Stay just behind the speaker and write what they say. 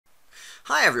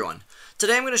Hi everyone!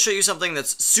 Today I'm going to show you something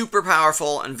that's super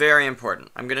powerful and very important.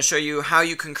 I'm going to show you how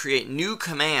you can create new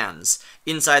commands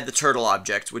inside the Turtle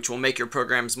object, which will make your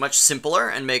programs much simpler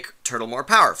and make Turtle more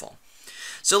powerful.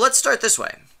 So let's start this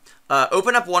way.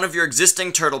 Open up one of your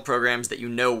existing Turtle programs that you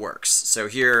know works. So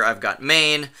here I've got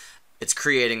main, it's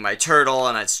creating my Turtle,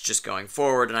 and it's just going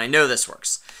forward, and I know this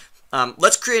works.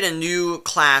 Let's create a new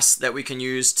class that we can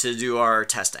use to do our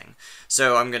testing.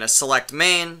 So I'm going to select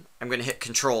main, I'm going to hit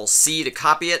Control-C to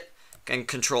copy it, and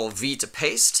Control-V to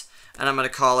paste, and I'm going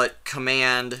to call it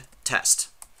command test.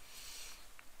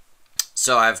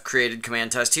 So I've created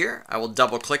command test here. I will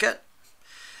double click it.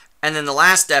 And then the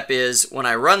last step is when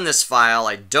I run this file,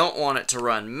 I don't want it to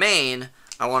run main,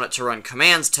 I want it to run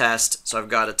commands test, so I've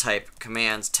got to type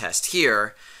commands test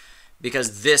here,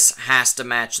 because this has to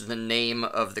match the name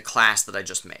of the class that I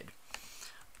just made.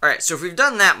 Alright, so if we've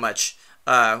done that much,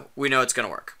 we know it's going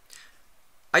to work.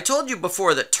 I told you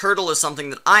before that Turtle is something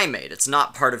that I made. It's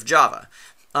not part of Java.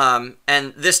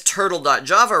 And this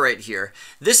turtle.java right here,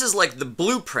 this is like the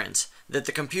blueprint that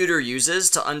the computer uses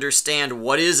to understand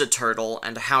what is a turtle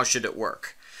and how should it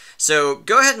work. So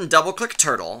go ahead and double-click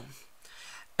Turtle.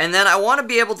 And then I want to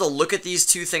be able to look at these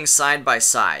two things side by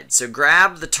side. So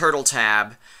grab the Turtle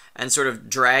tab and sort of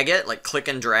drag it, like click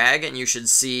and drag, and you should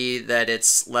see that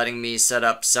it's letting me set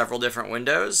up several different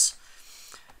windows.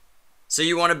 So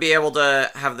you want to be able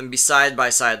to have them be side by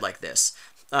side like this.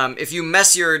 If you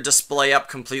mess your display up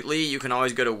completely, you can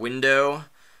always go to Window,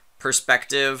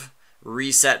 Perspective,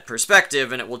 Reset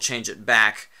Perspective, and it will change it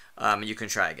back. You can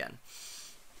try again.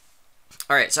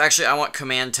 Alright, so actually I want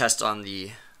command test on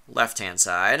the left-hand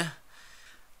side.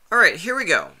 Alright, here we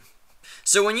go.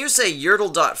 So when you say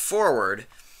YRTL.forward,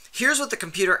 here's what the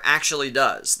computer actually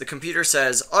does. The computer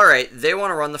says, alright, they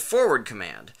want to run the forward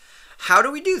command. How do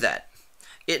we do that?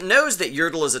 It knows that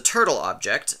YRTL is a turtle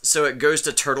object, so it goes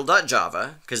to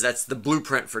turtle.java, because that's the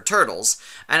blueprint for turtles,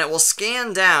 and it will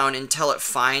scan down until it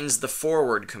finds the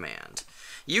forward command.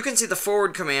 You can see the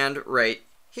forward command right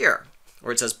here,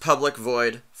 where it says public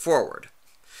void forward.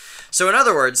 So in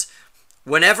other words,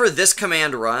 whenever this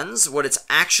command runs, what it's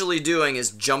actually doing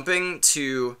is jumping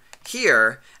to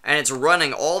here, and it's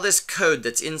running all this code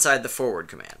that's inside the forward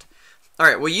command.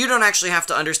 Alright, well you don't actually have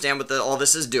to understand what all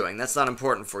this is doing. That's not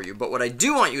important for you. But what I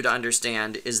do want you to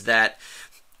understand is that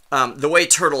the way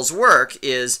turtles work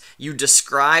is you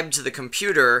describe to the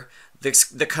computer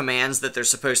the commands that they're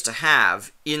supposed to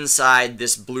have inside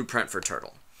this blueprint for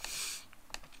Turtle.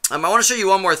 I want to show you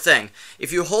one more thing.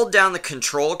 If you hold down the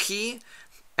Control key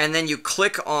and then you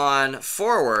click on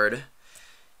forward,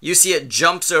 you see it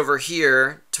jumps over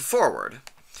here to forward.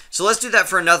 So let's do that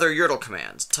for another YRTL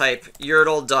command. Type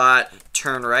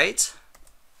YRTL.turnRight,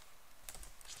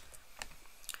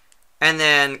 and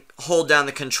then hold down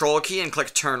the Control key and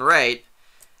click turn right,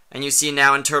 and you see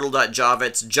now in turtle.java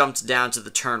it's jumped down to the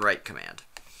turn right command.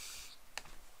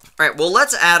 Alright, well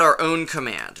let's add our own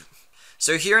command.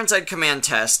 So here inside command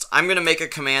test, I'm going to make a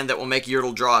command that will make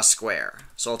YRTL draw a square.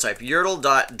 So I'll type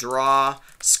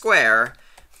YRTL.drawSquare,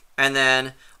 and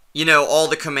then you know, all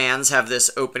the commands have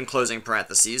this open closing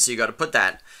parentheses, so you got to put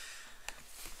that.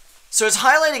 So it's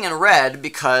highlighting in red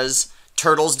because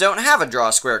turtles don't have a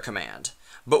draw square command,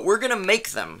 but we're going to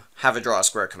make them have a draw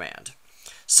square command.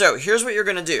 So here's what you're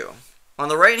going to do. On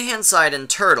the right hand side in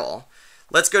Turtle,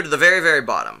 let's go to the very, very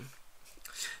bottom.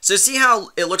 So see how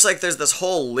it looks like there's this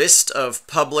whole list of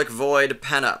public void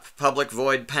pen up, public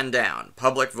void pen down,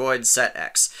 public void set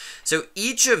x. So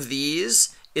each of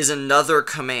these is another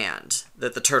command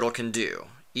that the turtle can do,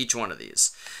 each one of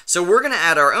these. So we're going to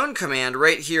add our own command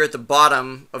right here at the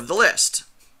bottom of the list.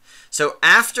 So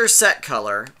after set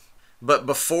color, but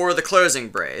before the closing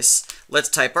brace, let's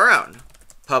type our own.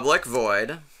 Public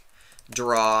void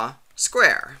draw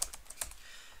square.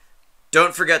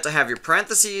 Don't forget to have your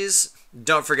parentheses,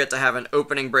 don't forget to have an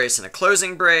opening brace and a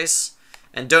closing brace,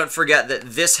 and don't forget that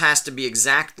this has to be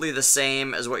exactly the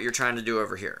same as what you're trying to do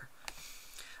over here.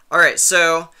 Alright,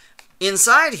 so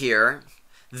inside here,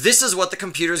 this is what the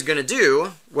computer's going to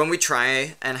do when we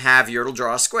try and have YRTL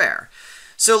draw a square.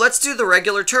 So let's do the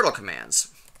regular turtle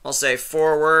commands. I'll say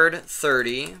forward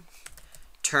 30,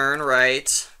 turn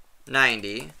right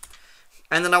 90,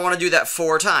 and then I want to do that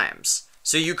 4 times.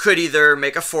 So you could either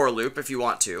make a for loop if you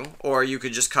want to, or you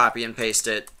could just copy and paste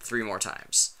it 3 more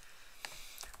times.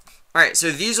 Alright,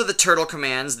 so these are the turtle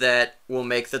commands that will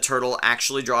make the turtle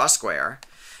actually draw a square.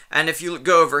 And if you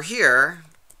go over here,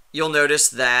 you'll notice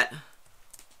that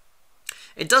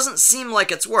it doesn't seem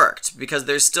like it's worked because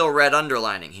there's still red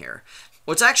underlining here.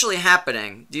 What's actually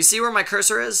happening, do you see where my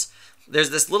cursor is? There's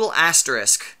this little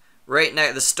asterisk right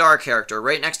next, the star character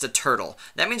right next to turtle.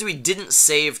 That means we didn't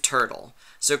save turtle.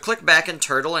 So click back in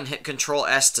Turtle and hit Control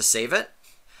S to save it.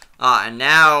 And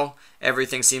now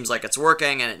everything seems like it's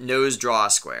working and it knows draw a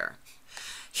square.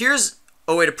 Here's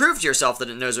a way to prove to yourself that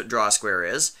it knows what draw a square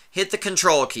is. Hit the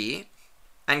Control key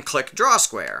and click Draw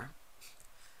Square.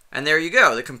 And there you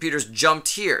go. The computer's jumped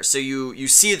here. So you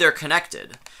see they're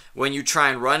connected. When you try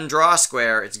and run Draw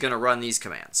Square, it's going to run these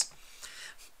commands.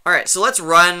 All right, so let's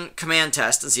run command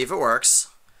test and see if it works.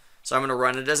 So I'm going to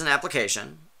run it as an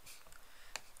application.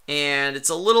 And it's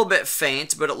a little bit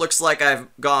faint, but it looks like I've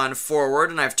gone forward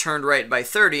and I've turned right by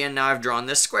 30, and now I've drawn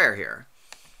this square here.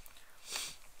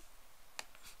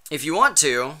 If you want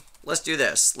to, let's do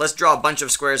this. Let's draw a bunch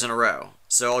of squares in a row.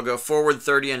 So I'll go forward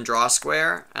 30 and draw a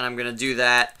square, and I'm going to do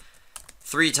that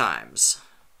 3 times.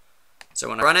 So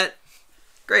when I run it,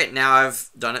 great, now I've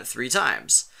done it 3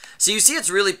 times. So you see it's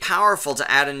really powerful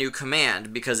to add a new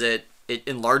command because it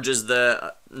enlarges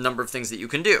the number of things that you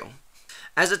can do.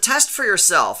 As a test for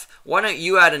yourself, why don't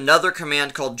you add another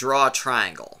command called draw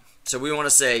triangle. So we want to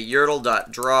say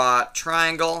YRTL.draw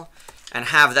triangle and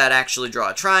have that actually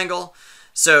draw a triangle.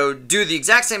 So do the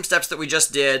exact same steps that we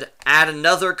just did, add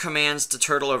another commands to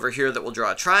Turtle over here that will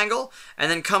draw a triangle,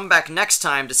 and then come back next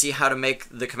time to see how to make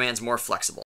the commands more flexible.